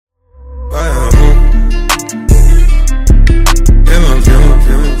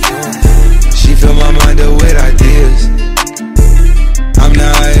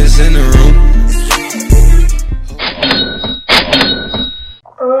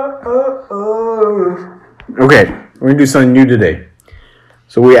Okay, we're gonna do something new today.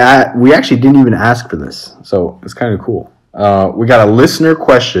 So we actually didn't even ask for this, so it's kind of cool. We got a listener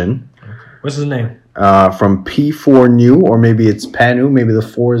question. What's his name? From P4 New, or maybe it's Panu. Maybe the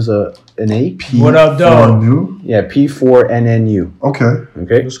 4 is an A. What up, dog? New? Yeah, P4NNU.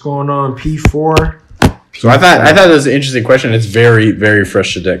 Okay. What's going on, P4? So I thought that was an interesting question. It's very, very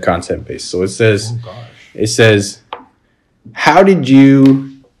fresh to that content base. So it says, how did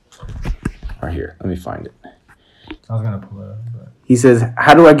you? Right here, let me find it. I was gonna pull it up. But... He says,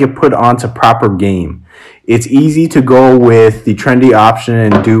 how do I get put onto proper game? It's easy to go with the trendy option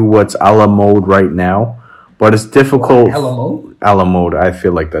and do what's a la mode right now, but it's difficult. A la mode? A la mode. I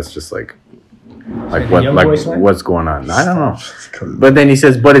feel like that's just like what's going on. I don't know. But then he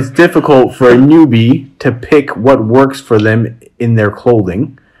says, but it's difficult for a newbie to pick what works for them in their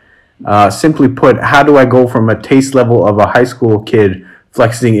clothing. Simply put, how do I go from a taste level of a high school kid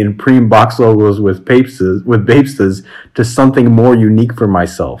flexing in preem box logos with Bapestas to something more unique for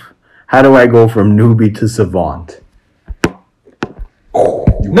myself? How do I go from newbie to savant?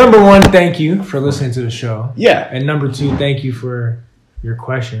 Number one, thank you for listening to the show. Yeah. And number two, thank you for your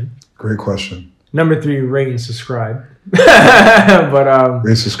question. Great question. Number three, rate and subscribe.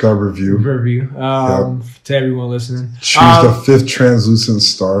 Rate, subscribe, review. To everyone listening. Choose the 5th translucent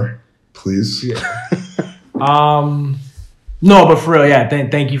star, please. Yeah. No, but for real, yeah.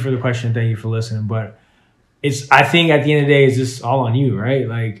 Thank you for the question. Thank you for listening. But I think at the end of the day, it's just all on you, right?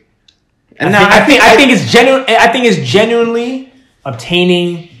 Like, I think it's genuine. I think it's genuinely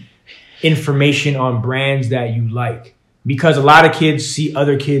obtaining information on brands that you like, because a lot of kids see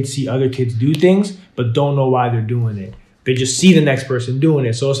other kids do things, but don't know why they're doing it. They just see the next person doing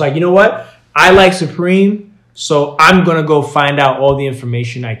it. So it's like, you know what? I like Supreme, so I'm gonna go find out all the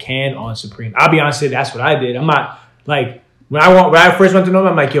information I can on Supreme. I'll be honest, that's what I did. I'm not like when I first went to know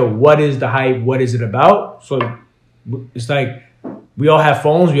them, I'm like, yo, what is the hype? What is it about? So it's like, we all have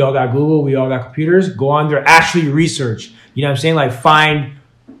phones, we all got Google, we all got computers. Go on there, actually research. You know what I'm saying? Like, find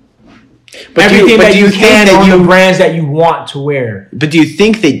everything that you can on the brands that you want to wear. But do you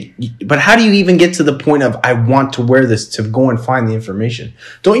think that? But how do you even get to the point of I want to wear this to go and find the information?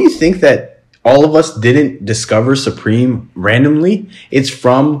 Don't you think that all of us didn't discover Supreme randomly? It's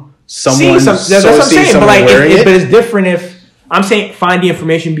from someone. That's what I'm saying. But like, but it's different if I'm saying find the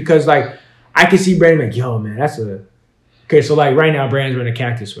information, because like I can see Brandon like, yo, man, that's a. Okay, so like right now, Brandon's wearing a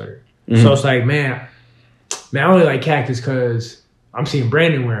cactus sweater. Mm-hmm. So it's like, man, I only like cactus because I'm seeing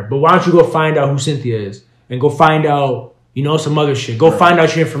Brandon wear it. But why don't you go find out who Cynthia is and go find out, some other shit. Go find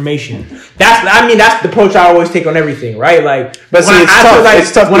out your information. That's the approach I always take on everything, right? Like, but see, it's tough. Like,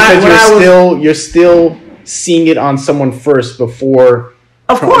 it's tough because you're still seeing it on someone first before.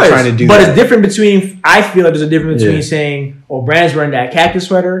 Of course, trying to do but that. It's different between. I feel like there's a difference between saying, "Oh, Brand's wearing that cactus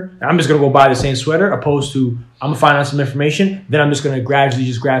sweater, and I'm just gonna go buy the same sweater," opposed to I'm gonna find out some information, then I'm just gonna gradually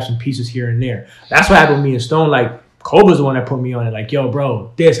just grab some pieces here and there. That's what happened with me and Stone. Like, Koba's the one that put me on it. Like, yo,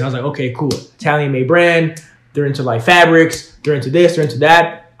 bro, this, and I was like, okay, cool, Italian made brand. They're into like fabrics. They're into this. They're into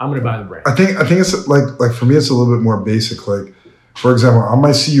that. I'm gonna buy the brand. I think it's like for me, it's a little bit more basic. Like, for example, I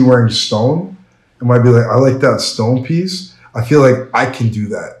might see you wearing Stone, and might be like, I like that Stone piece. I feel like I can do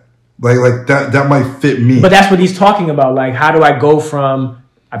that. Like that might fit me. But that's what he's talking about. Like, how do I go from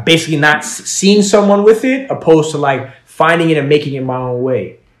basically not seeing someone with it, opposed to like finding it and making it my own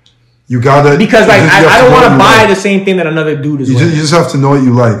way? You gotta, because like I don't want to buy the same thing that another dude is wearing. You just have to know what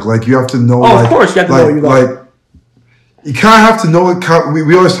you like. Like, you have to know. Oh, of course, you have to know what you like. Like, you kind of have to know it.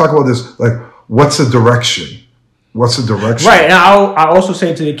 We always talk about this. Like, what's the direction? What's the direction? Right, and I also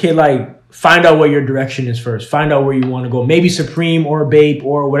say to the kid, like, find out what your direction is first. Find out where you want to go. Maybe Supreme or Bape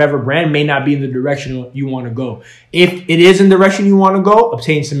or whatever brand may not be in the direction you want to go. If it is in the direction you want to go,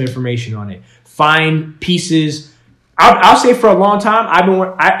 obtain some information on it. Find pieces. I'll say for a long time,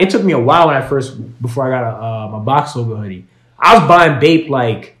 it took me a while before I got a box logo hoodie. I was buying Bape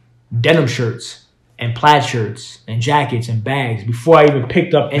like denim shirts and plaid shirts and jackets and bags before I even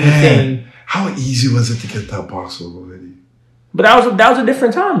picked up anything. Man, how easy was it to get that box logo hoodie? But that was a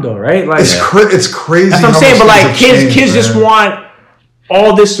different time though, right? Like, it's crazy. That's what I'm saying. But like kids just want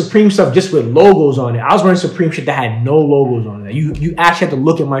all this Supreme stuff just with logos on it. I was wearing Supreme shit that had no logos on it. You actually had to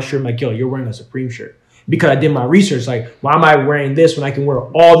look at my shirt and like, yo, you're wearing a Supreme shirt. Because I did my research. Like, why am I wearing this when I can wear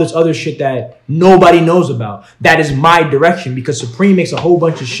all this other shit that nobody knows about? That is my direction, because Supreme makes a whole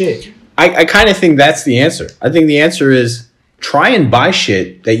bunch of shit. I kind of think that's the answer. I think the answer is try and buy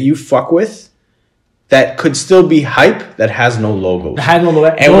shit that you fuck with that could still be hype that has no logos. And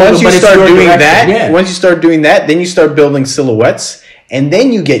once you start doing that, then you start building silhouettes, and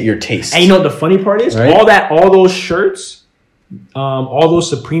then you get your taste. And you know what the funny part is? Right? All those shirts all those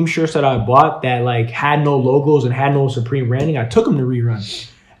Supreme shirts that I bought that like had no logos and had no Supreme branding, I took them to Rerun.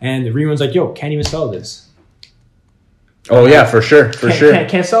 And the Rerun's like, yo, can't even sell this. Oh yeah, for sure.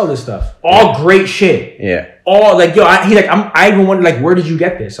 Can't sell this stuff. All great shit. Yeah. All like, yo, I even wonder like, where did you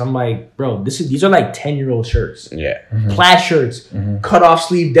get this? I'm like, bro, these are like 10-year-old shirts. Yeah. Plaid shirts, cut off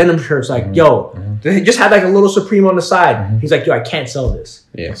sleeve denim shirts. Like, yo, they just had like a little Supreme on the side. He's like, yo, I can't sell this.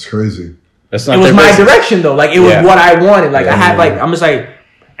 Yeah. That's crazy. That's not. It was my direction though. Like, it was what I wanted. Like, I had like, I'm just like,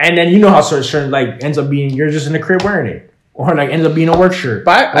 and then you know how certain like ends up being you're just in the crib wearing it, or like ends up being a work shirt.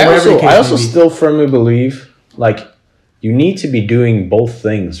 But I also still firmly believe like you need to be doing both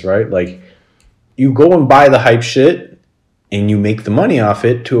things, right? Like you go and buy the hype shit and you make the money off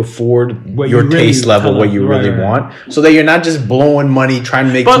it to afford what your taste level, what you really want, so that you're not just blowing money trying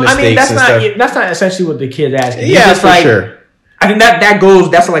to make mistakes. I mean, that's not essentially what the kid's asking. Yeah, that's for sure. I think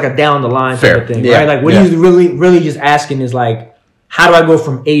that's like a down the line type of thing, right? Like what he's really just asking is like, how do I go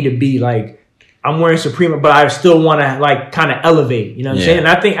from A to B? Like I'm wearing Supreme, but I still want to like kind of elevate. You know what I'm saying? And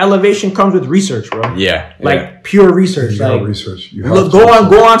I think elevation comes with research, bro. Yeah, like pure research. Like research.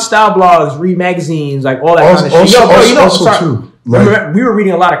 Go on style blogs, read magazines, like all that kind of shit. We were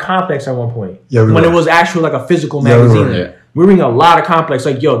reading a lot of Complex at one point. Yeah, when it was actually like a physical magazine. We were reading a lot of Complex.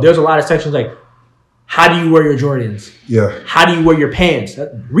 Like, yo, there's a lot of sections like, how do you wear your Jordans? Yeah. How do you wear your pants?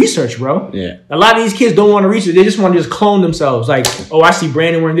 Research, bro. Yeah. A lot of these kids don't want to research. They just want to just clone themselves. Like, oh, I see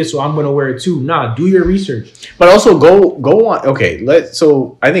Brandon wearing this, so I'm going to wear it too. Nah, do your research. But also go on. Okay,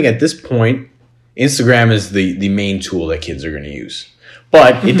 so I think at this point, Instagram is the main tool that kids are going to use.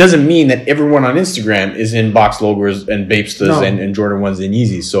 But it doesn't mean that everyone on Instagram is in box logos and Bapestas and Jordan 1s and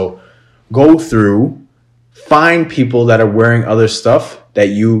Yeezys. So go through, find people that are wearing other stuff that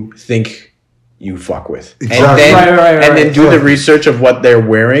you think you fuck with. Exactly. And then do the research of what they're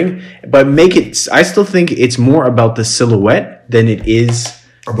wearing. But I still think it's more about the silhouette than it is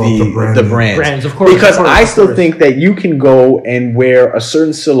about the brands. Of course. Because I still think that you can go and wear a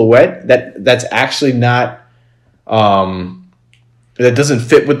certain silhouette that's actually not that doesn't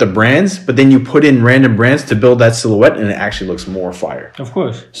fit with the brands, but then you put in random brands to build that silhouette and it actually looks more fire. Of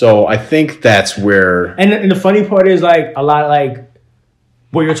course. So I think that's where... And the funny part is like a lot like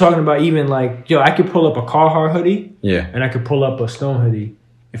what you're talking about, even like, yo, I could pull up a Carhartt hoodie and I could pull up a Stone hoodie.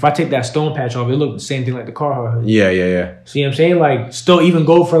 If I take that Stone patch off, it look the same thing like the Carhartt hoodie. Yeah. See what I'm saying? Like still even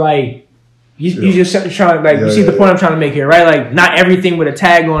go for like... You just trying like you see the point I'm trying to make here, right? Like not everything with a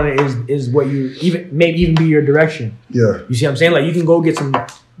tag on it is what you maybe even be your direction. Yeah. You see what I'm saying? Like you can go get some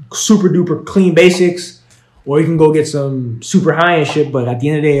super duper clean basics, or you can go get some super high end shit, but at the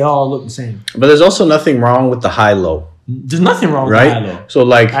end of the day, they all look the same. But there's also nothing wrong with the high low. There's nothing wrong with the high low. So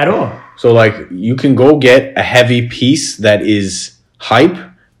like at all. So like you can go get a heavy piece that is hype,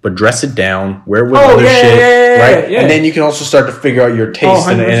 but dress it down, wear it with other shit, right? And then you can also start to figure out your taste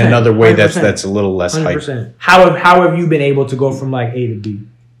in another way 100%. That's a little less 100%. hype. How have you been able to go from like A to B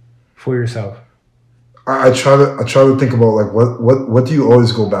for yourself? I try to think about like what do you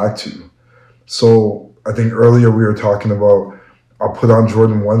always go back to? So I think earlier we were talking about I'll put on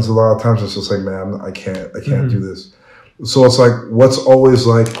Jordan 1s a lot of times. It's just like, man, I can't do this. So it's like what's always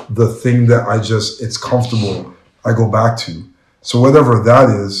like the thing that it's comfortable. I go back to. So whatever that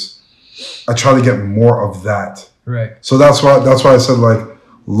is, I try to get more of that. Right. So that's why I said like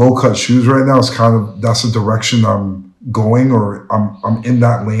low cut shoes right now is that's the direction I'm going, or I'm in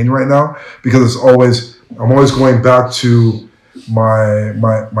that lane right now, because I'm always going back to my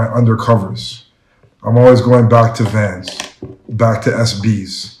undercovers. I'm always going back to Vans, back to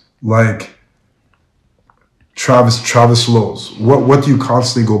SBs, like Travis Lowe's. What do you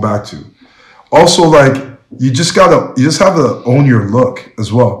constantly go back to? Also like. You just have to own your look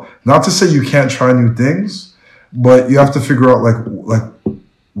as well. Not to say you can't try new things, but you have to figure out like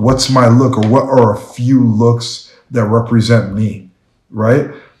what's my look, or what are a few looks that represent me,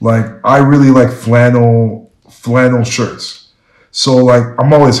 right? Like I really like flannel shirts. So like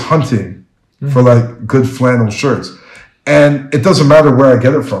I'm always hunting for like good flannel shirts. And it doesn't matter where I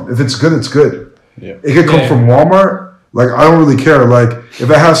get it from. If it's good, it's good. Yeah. It could come from Walmart. Like I don't really care. Like if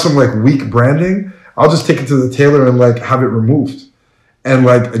it has some like weak branding, I'll just take it to the tailor and like have it removed, and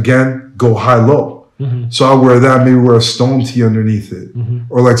like again go high low. So I'll wear that, maybe wear a Stone tee underneath it,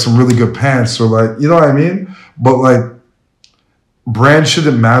 or like some really good pants, or like you know what I mean. But like brand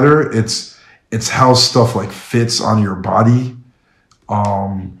shouldn't matter. It's how stuff like fits on your body,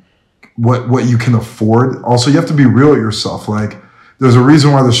 what you can afford. Also, you have to be real with yourself. Like there's a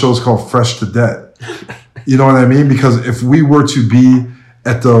reason why the show is called Fresh to Debt. You know what I mean? Because if we were to be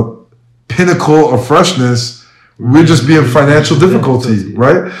at the pinnacle of freshness, we'd just be in financial difficulty,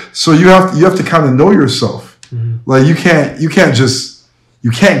 right? So you have to kind of know yourself. Like you can't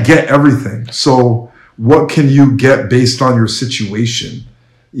get everything. So what can you get based on your situation?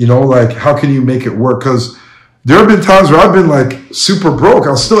 You know, like how can you make it work? Because there have been times where I've been like super broke.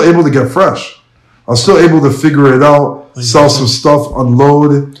 I was still able to get fresh. I was still able to figure it out, sell some stuff,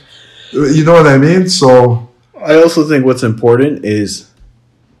 unload. You know what I mean? So I also think what's important is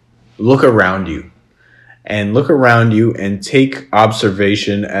look around you and take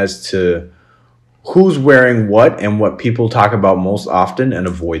observation as to who's wearing what and what people talk about most often and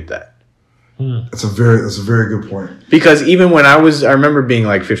avoid that. That's a very good point. Because even when I remember being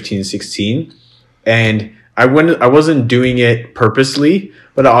like 15, 16 and I wasn't doing it purposely,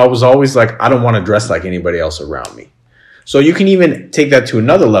 but I was always like, I don't want to dress like anybody else around me. So you can even take that to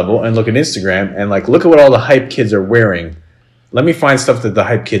another level and look at Instagram and like, look at what all the hype kids are wearing. Let me find stuff that the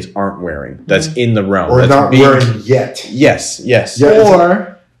hype kids aren't wearing that's in the realm. Or that's not wearing yet. Yes. Yeah,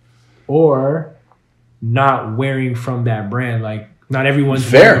 or not wearing from that brand. Like, not everyone's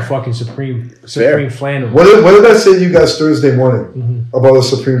wearing a fucking Supreme flannel. What did I say to you guys Thursday morning about the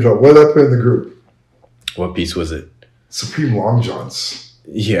Supreme drop? What did I put in the group? What piece was it? Supreme long johns.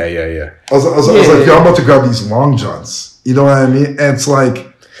 Yeah. I was like, yo, I'm about to grab these long johns. You know what I mean? And it's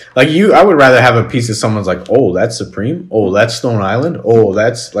like I would rather have a piece of someone's like, oh, that's Supreme. Oh, that's Stone Island. Oh,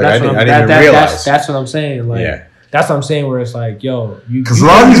 that's like, I didn't even realize. That's what I'm saying. Like, yeah. That's what I'm saying. Where it's like, yo, because a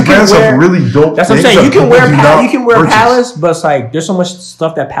lot of these brands have really dope. That's what I'm saying. You can wear Palace, but it's like there's so much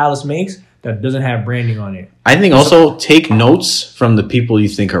stuff that Palace makes that doesn't have branding on it. I think also take notes from the people you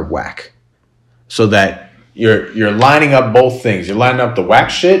think are whack, so that you're lining up both things. You're lining up the whack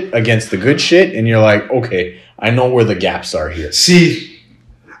shit against the good shit, and you're like, okay, I know where the gaps are here. See,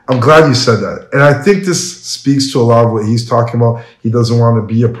 I'm glad you said that, and I think this speaks to a lot of what he's talking about. He doesn't want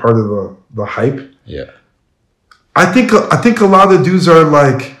to be a part of the hype. Yeah. I think a lot of dudes are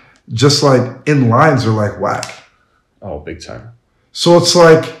like just like in lines are like whack. Oh, big time. So it's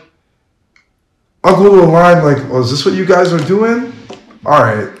like I'll go to a line like, oh, is this what you guys are doing? All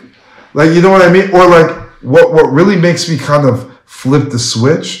right. Like, you know what I mean? Or like what really makes me kind of flip the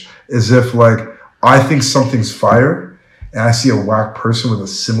switch is if like I think something's fire and I see a whack person with a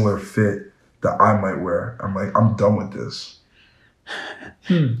similar fit that I might wear. I'm like, I'm done with this.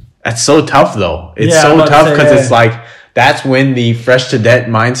 That's so tough, though. It's so tough because it's like that's when the fresh to debt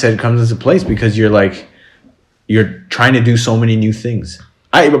mindset comes into place because you're like you're trying to do so many new things.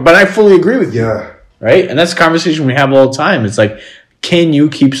 But I fully agree with you. Yeah. Right, and that's a conversation we have all the time. It's like, can you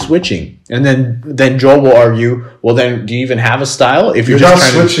keep switching? And then Joel will argue, well, then do you even have a style? If you're not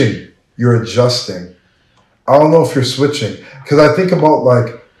switching, you're adjusting. I don't know if you're switching because I think about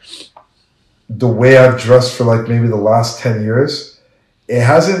like the way I've dressed for like maybe the last 10 years. It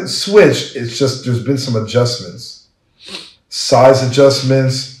hasn't switched. It's just there's been some adjustments. Size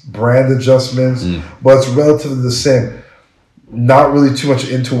adjustments, brand adjustments, but it's relatively the same. Not really too much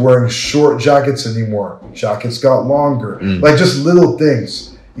into wearing short jackets anymore. Jackets got longer. Like just little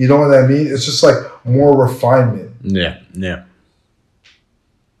things. You know what I mean? It's just like more refinement. Yeah.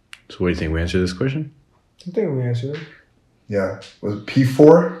 So what do you think? We answered this question? I think we answered it. Yeah. Was it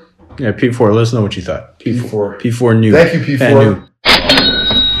P4? Yeah, P4. Let us know what you thought. P4. P4 new. Thank you, P4.